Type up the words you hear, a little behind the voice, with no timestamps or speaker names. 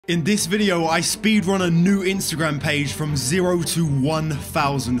In this video, I speedrun a new Instagram page from 0 to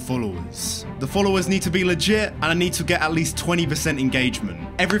 1,000 followers. The followers need to be legit, and I need to get at least 20% engagement.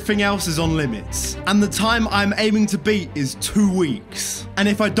 Everything else is on limits. And the time I'm aiming to beat is 2 weeks. And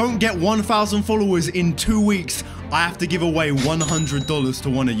if I don't get 1,000 followers in 2 weeks, I have to give away $100 to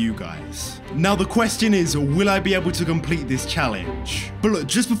one of you guys. Now the question is, will I be able to complete this challenge? But look,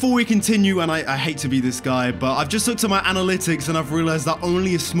 just before we continue, and I hate to be this guy, but I've just looked at my analytics and I've realized that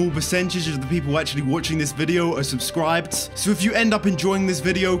only a small percentage of the people actually watching this video are subscribed. So if you end up enjoying this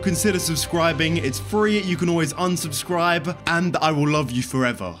video, consider subscribing. It's free, you can always unsubscribe, and I will love you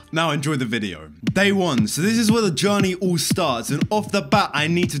forever. Now enjoy the video. Day 1, so this is where the journey all starts, and off the bat, I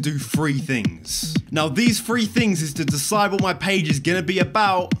need to do 3 things. Now these 3 things is to decide what my page is gonna be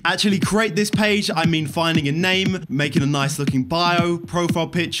about, actually create this page, I mean finding a name, making a nice looking bio, profile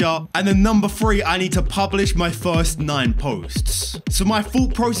picture, and then number 3, I need to publish my first 9 posts. So my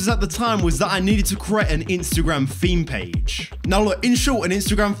thought process at the time was that I needed to create an Instagram theme page. Now look, in short, an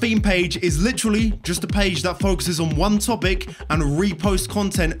Instagram theme page is literally just a page that focuses on one topic and repost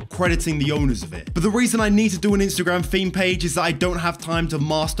content crediting the owners of it. But the reason I need to do an Instagram theme page is that I don't have time to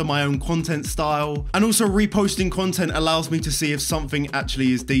master my own content style, and also reposting content allows me to see if something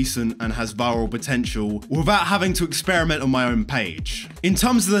actually is decent and has viral potential without having to experiment on my own page. In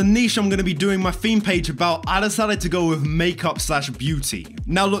terms of the niche I'm going to be doing my theme page about, I decided to go with makeup/beauty.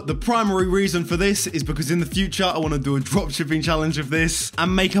 Now look, the primary reason for this is because in the future I want to do a dropshipping challenge of this,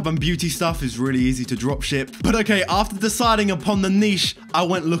 and makeup and beauty stuff is really easy to dropship. But okay, after deciding upon the niche, I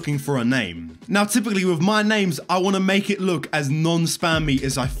went looking for a name. Now typically with my names, I want to make it look as non-spammy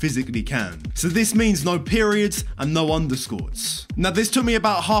as I physically can. So this means no periods and no underscores. Now this took me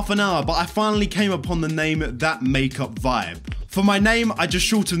about half an hour, but I finally came upon the name That Makeup Vibe. For my name, I just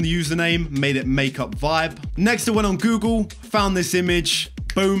shortened the username, made it Makeup Vibe. Next I went on Google, found this image,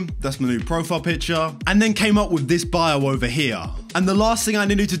 boom, that's my new profile picture, and then came up with this bio over here. And the last thing I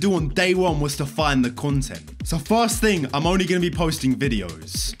needed to do on day 1 was to find the content. So first thing, I'm only going to be posting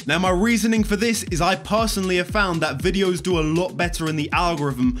videos. Now my reasoning for this is I personally have found that videos do a lot better in the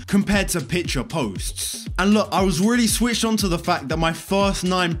algorithm compared to picture posts. And look, I was really switched on to the fact that my first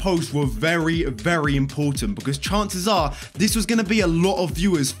 9 posts were very, very important, because chances are this was going to be a lot of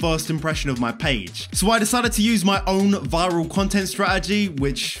viewers' first impression of my page. So I decided to use my own viral content strategy,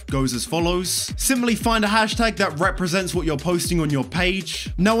 which goes as follows. Simply find a hashtag that represents what you're posting on your page.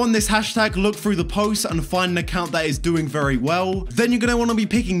 Now on this hashtag, look through the posts and find an account that is doing very well. Then you're going to want to be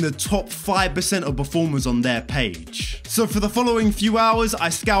picking the top 5% of performers on their page. So for the following few hours, I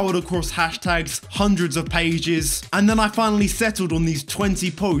scoured across hashtags, hundreds of pages, and then I finally settled on these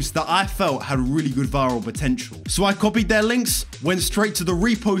 20 posts that I felt had really good viral potential. So I copied their links, went straight to the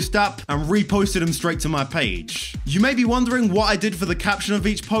repost app, and reposted them straight to my page. You may be wondering what I did for the caption of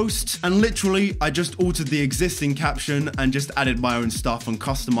each post, and literally I just altered the existing caption and just added my own stuff and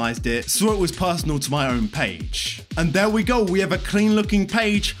customized it so it was personal to my own page. And there we go, we have a clean looking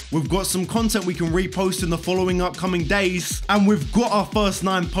page, we've got some content we can repost in the following upcoming days, and we've got our first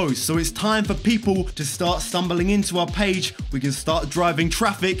 9 posts, so it's time for people to start stumbling into our page. We can start driving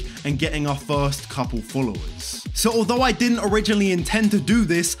traffic and getting our first couple followers. So although I didn't originally intend to do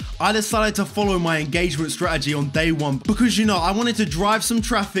this, I decided to follow my engagement strategy on day 1 because, you know, I wanted to drive some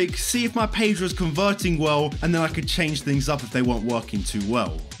traffic, see if my page was converting well, and then I could change things up if they weren't working too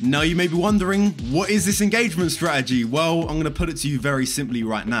well. Now you may be wondering, what is this engagement strategy? Well, I'm going to put it to you very simply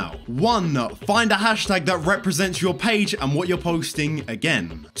right now. 1. Find a hashtag that represents your page and what you're posting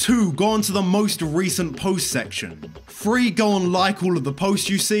again. 2. Go onto the most recent post section. 3. Go and like all of the posts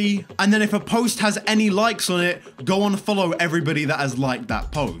you see. And then if a post has any likes on it, go and follow everybody that has liked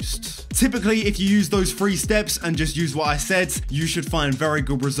that post. Typically, if you use those 3 steps and just use what I said, you should find very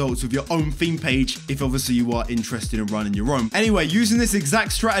good results with your own theme page, if obviously you are interested in running your own. Anyway, using this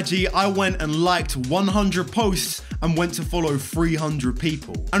exact strategy, I went and liked 100 posts and went to follow 300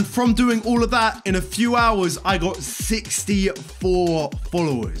 people. And from doing all of that, in a few hours, I got 64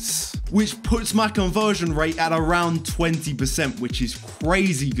 followers, which puts my conversion rate at around 20%, which is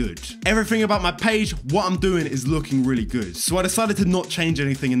crazy good. Everything about my page, what I'm doing is looking really good. So I decided to not change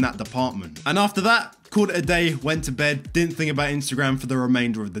anything in that department. And after that, called it a day, went to bed, didn't think about Instagram for the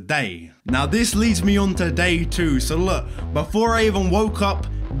remainder of the day. Now this leads me on to day 2. So look, before I even woke up,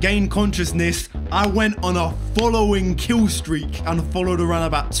 gained consciousness, I went on a following kill streak and followed around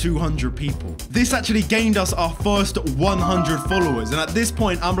about 200 people. This actually gained us our first 100 followers, and at this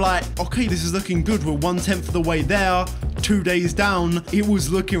point I'm like, okay, this is looking good. We're 1/10 of the way there. 2 days down, it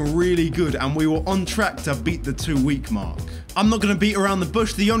was looking really good, and we were on track to beat the 2-week mark. I'm not going to beat around the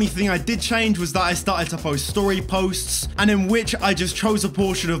bush. The only thing I did change was that I started to post story posts, and in which I just chose a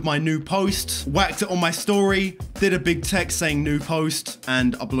portion of my new post, whacked it on my story, did a big text saying new post,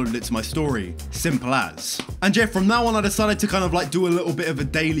 and uploaded it to my story. Simple as. And yeah, from now on I decided to kind of like do a little bit of a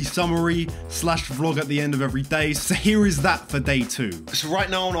daily summary / vlog at the end of every day. So here is that for day 2. So right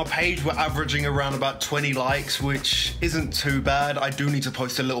now on our page we're averaging around about 20 likes, which isn't too bad. I do need to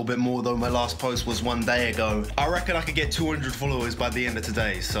post a little bit more though. My last post was 1 day ago. I reckon I could get 200 followers by the end of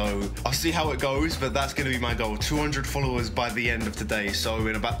today, so I'll see how it goes, but that's gonna be my goal. 200 followers by the end of today, so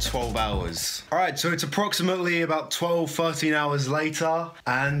in about 12 hours. All right, so it's approximately about 13 hours later,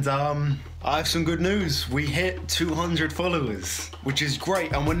 and I have some good news. We hit 200 followers, which is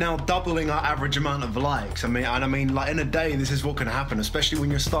great, and we're now doubling our average amount of likes. I mean, like in a day, this is what can happen, especially when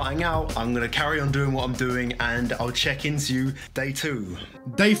you're starting out. I'm gonna carry on doing what I'm doing, and I'll check into you day 2.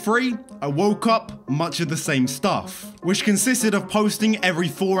 Day 3, I woke up, much of the same stuff, which consisted of posting every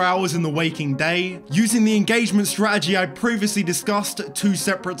 4 hours in the waking day, using the engagement strategy I previously discussed 2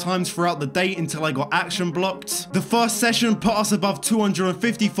 separate times throughout the day until I got action blocked. The first session put us above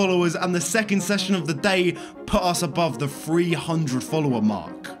 250 followers, and the second session of the day put us above the 300 follower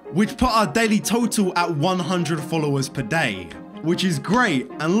mark, which put our daily total at 100 followers per day, which is great.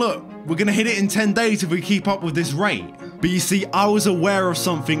 And look, we're gonna hit it in 10 days if we keep up with this rate. But you see, I was aware of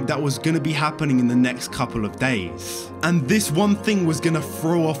something that was gonna be happening in the next couple of days, and this one thing was gonna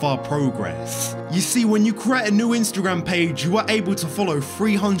throw off our progress. You see, when you create a new Instagram page, you are able to follow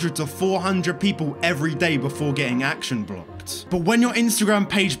 300 to 400 people every day before getting action blocked. But when your Instagram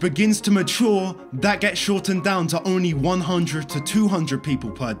page begins to mature, that gets shortened down to only 100 to 200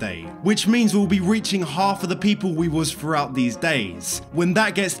 people per day, which means we'll be reaching half of the people we was throughout these days. When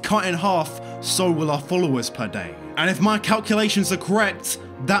that gets cut in half, so will our followers per day. And if my calculations are correct,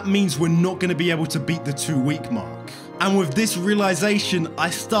 that means we're not going to be able to beat the 2-week mark. And with this realization, I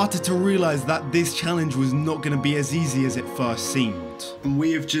started to realize that this challenge was not going to be as easy as it first seemed. And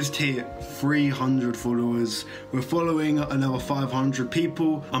we have just hit 300 followers. We're following another 500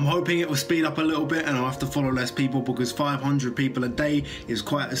 people. I'm hoping it will speed up a little bit and I'll have to follow less people, because 500 people a day is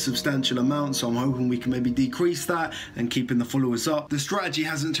quite a substantial amount. So I'm hoping we can maybe decrease that and keeping the followers up. The strategy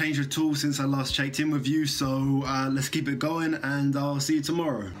hasn't changed at all since I last checked in with you. So let's keep it going, and I'll see you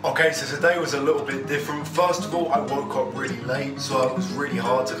tomorrow. Okay, so today was a little bit different. First of all, I woke up really late, so it was really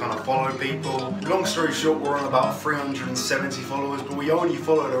hard to kind of follow people. Long story short, we're on about 370 followers, but we only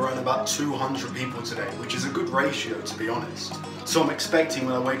followed around about 200 people today, which is a good ratio, to be honest. So I'm expecting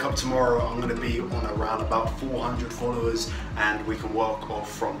when I wake up tomorrow, I'm going to be on around about 400 followers, and we can work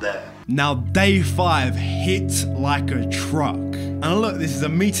off from there. Now, day 5 hit like a truck. And look, this is a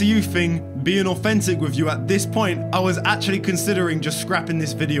me to you thing. Being authentic with you at this point, I was actually considering just scrapping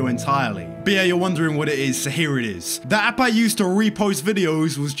this video entirely. But yeah, you're wondering what it is, so here it is. The app I used to repost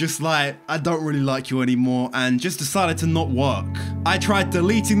videos was just like, I don't really like you anymore, and just decided to not work. I tried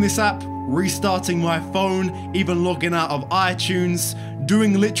deleting this app, restarting my phone, even logging out of iTunes,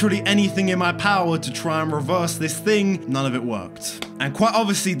 doing literally anything in my power to try and reverse this thing. None of it worked. And quite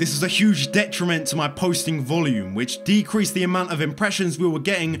obviously, this was a huge detriment to my posting volume, which decreased the amount of impressions we were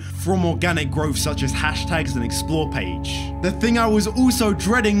getting from organic growth such as hashtags and explore page. The thing I was also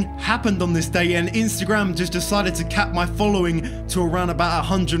dreading happened on this day, and Instagram just decided to cap my following to around about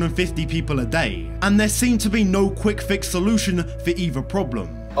 150 people a day. And there seemed to be no quick fix solution for either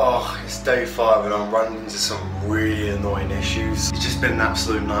problem. Oh, it's day 5 and I'm running into some really annoying issues. It's just been an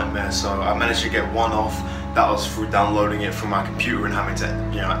absolute nightmare. So I managed to get one off. That was through downloading it from my computer and having to,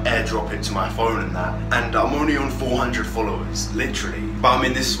 airdrop it to my phone and that. And I'm only on 400 followers, literally. But I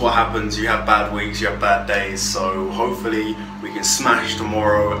mean, this is what happens. You have bad weeks, you have bad days. So hopefully we can smash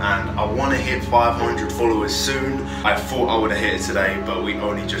tomorrow, and I want to hit 500 followers soon. I thought I would have hit it today, but we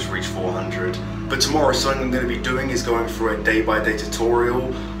only just reached 400. But tomorrow, something I'm going to be doing is going through a day-by-day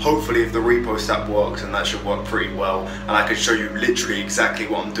tutorial. Hopefully if the repost app works, and that should work pretty well, and I can show you literally exactly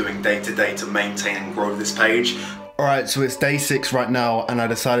what I'm doing day to day to maintain and grow this page. Alright, so it's day 6 right now, and I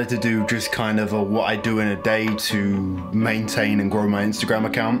decided to do just kind of what I do in a day to maintain and grow my Instagram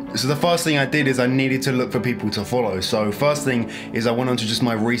account. So the first thing I did is I needed to look for people to follow. So first thing is I went onto just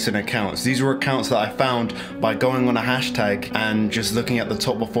my recent accounts. These were accounts that I found by going on a hashtag and just looking at the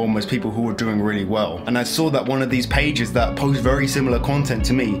top performers, people who were doing really well. And I saw that one of these pages that post very similar content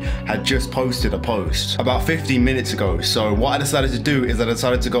to me had just posted a post about 15 minutes ago. So what I decided to do is I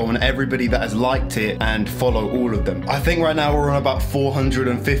decided to go on everybody that has liked it and follow all of of them. I think right now we're on about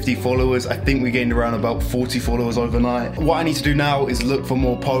 450 followers. I think we gained around about 40 followers overnight. What I need to do now is look for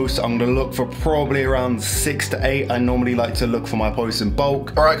more posts. I'm gonna look for probably around 6 to 8. I normally like to look for my posts in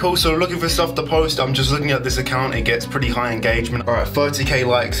bulk. All right, cool, so looking for stuff to post. I'm just looking at this account. It gets pretty high engagement. All right, 30K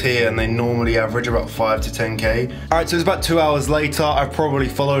likes here, and they normally average about 5 to 10K. All right, so it's about 2 hours later. I've probably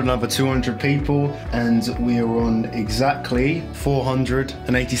followed another 200 people, and we are on exactly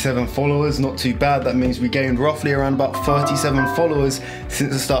 487 followers. Not too bad. That means we gained roughly around about 37 followers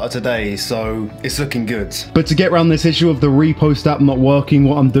since the start of today, so it's looking good. But to get around this issue of the repost app not working,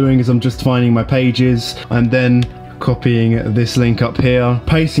 what I'm doing is I'm just finding my pages and then copying this link up here,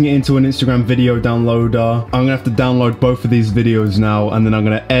 pasting it into an Instagram video downloader. I'm gonna have to download both of these videos now, and then I'm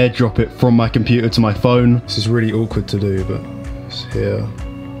gonna airdrop it from my computer to my phone. This is really awkward to do, but it's here.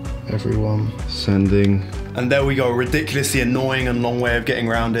 Everyone sending. And there we go, ridiculously annoying and long way of getting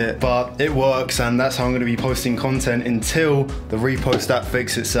around it, but it works, and that's how I'm gonna be posting content until the repost app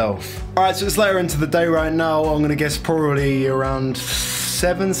fixes itself. All right, so it's later into the day right now. I'm gonna guess probably around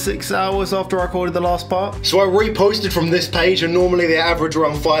 6 hours after I recorded the last part. So I reposted from this page, and normally they average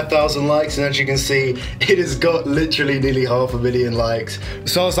around 5,000 likes, and as you can see, it has got literally nearly 500,000 likes.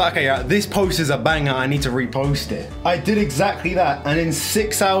 So I was like, okay, yeah, this post is a banger, I need to repost it. I did exactly that, and in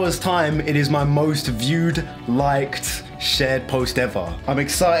 6 hours time, it is my most viewed, liked, shared post ever. I'm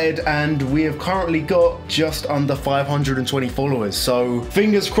excited, and we have currently got just under 520 followers, so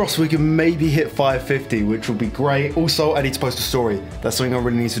fingers crossed we can maybe hit 550, which will be great. Also, I need to post a story. That's something I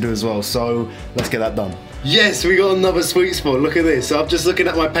really need to do as well, so let's get that done. Yes, we got another sweet spot. Look at this. So I'm just looking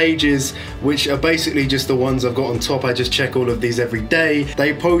at my pages, which are basically just the ones I've got on top. I just check all of these every day.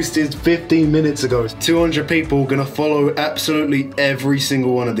 They posted 15 minutes ago. 200 people gonna follow absolutely every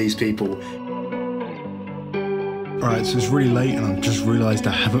single one of these people. Alright, so it's really late, and I've just realised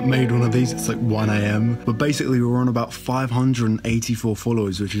I haven't made one of these. It's like 1 AM. But basically we're on about 584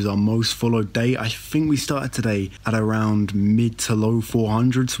 followers, which is our most followed day. I think we started today at around mid to low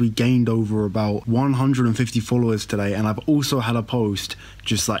 400s. So we gained over about 150 followers today, and I've also had a post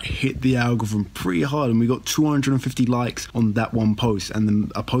just like hit the algorithm pretty hard, and we got 250 likes on that one post, and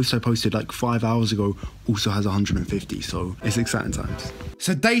then a post I posted like 5 hours ago also has 150, so it's exciting times.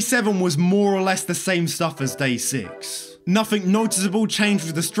 So day 7 was more or less the same stuff as day 6. Nothing noticeable changed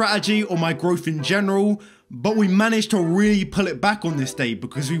with the strategy or my growth in general, but we managed to really pull it back on this day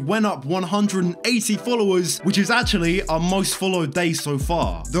because we went up 180 followers, which is actually our most followed day so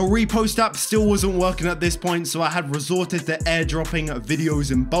far. The repost app still wasn't working at this point, so I had resorted to airdropping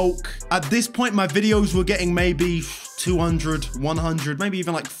videos in bulk. At this point, my videos were getting maybe 200, 100, maybe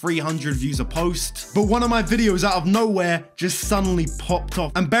even like 300 views a post. But one of my videos out of nowhere just suddenly popped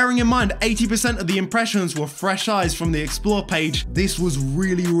off. And bearing in mind, 80% of the impressions were fresh eyes from the explore page, this was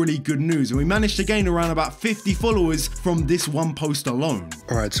really, really good news. And we managed to gain around about 50 followers from this one post alone.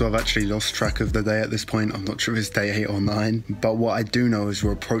 All right, so I've actually lost track of the day at this point. I'm not sure if it's day 8 or 9, but what I do know is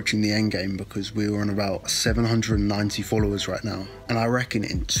we're approaching the end game because we're on about 790 followers right now. And I reckon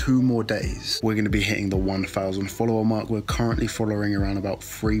in 2 more days, we're gonna be hitting the 1,000 follower mark. We're currently following around about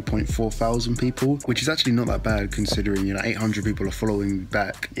 3.4 thousand people, which is actually not that bad considering, you know, 800 people are following me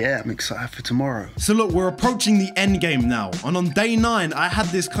back. Yeah, I'm excited for tomorrow. So look, we're approaching the end game now. And on day 9, I had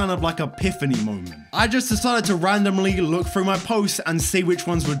this kind of like epiphany moment. I just decided to randomly look through my posts and see which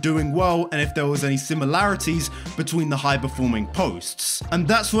ones were doing well and if there was any similarities between the high performing posts. And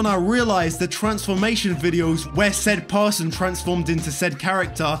that's when I realized the transformation videos where said person transformed into said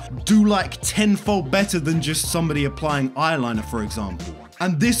character do like 10-fold better than just somebody applying eyeliner, for example.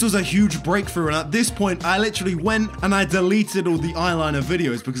 And this was a huge breakthrough, and at this point I literally went and I deleted all the eyeliner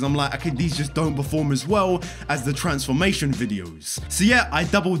videos because I'm like, okay, these just don't perform as well as the transformation videos. So yeah, I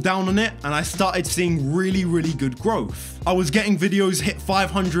doubled down on it and I started seeing really, really good growth. I was getting videos hit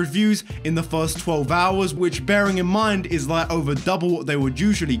 500 views in the first 12 hours, which bearing in mind is like over double what they would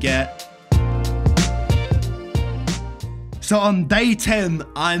usually get. So on day 10,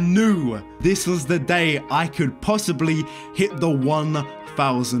 I knew this was the day I could possibly hit the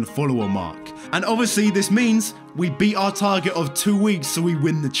 1,000 follower mark. And obviously this means we beat our target of 2 weeks, so we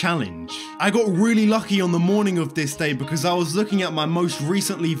win the challenge. I got really lucky on the morning of this day because I was looking at my most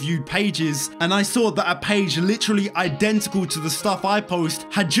recently viewed pages and I saw that a page literally identical to the stuff I post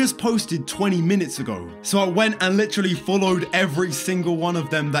had just posted 20 minutes ago. So I went and literally followed every single one of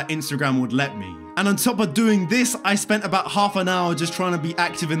them that Instagram would let me. And on top of doing this, I spent about half an hour just trying to be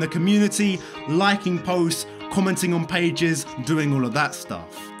active in the community, liking posts, commenting on pages, doing all of that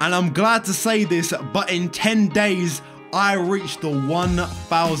stuff. And I'm glad to say this, but in 10 days, I reached the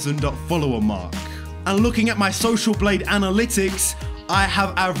 1,000 follower mark. And looking at my Social Blade analytics, I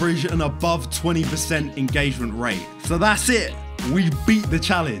have averaged an above 20% engagement rate. So that's it. We beat the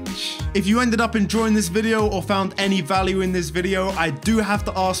challenge. If you ended up enjoying this video or found any value in this video, I do have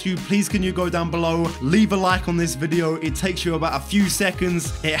to ask you, please can you go down below, leave a like on this video. It takes you about a few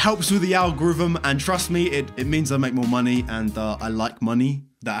seconds. It helps with the algorithm, and trust me, it means I make more money, and I like money.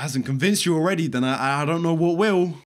 That hasn't convinced you already, then I don't know what will.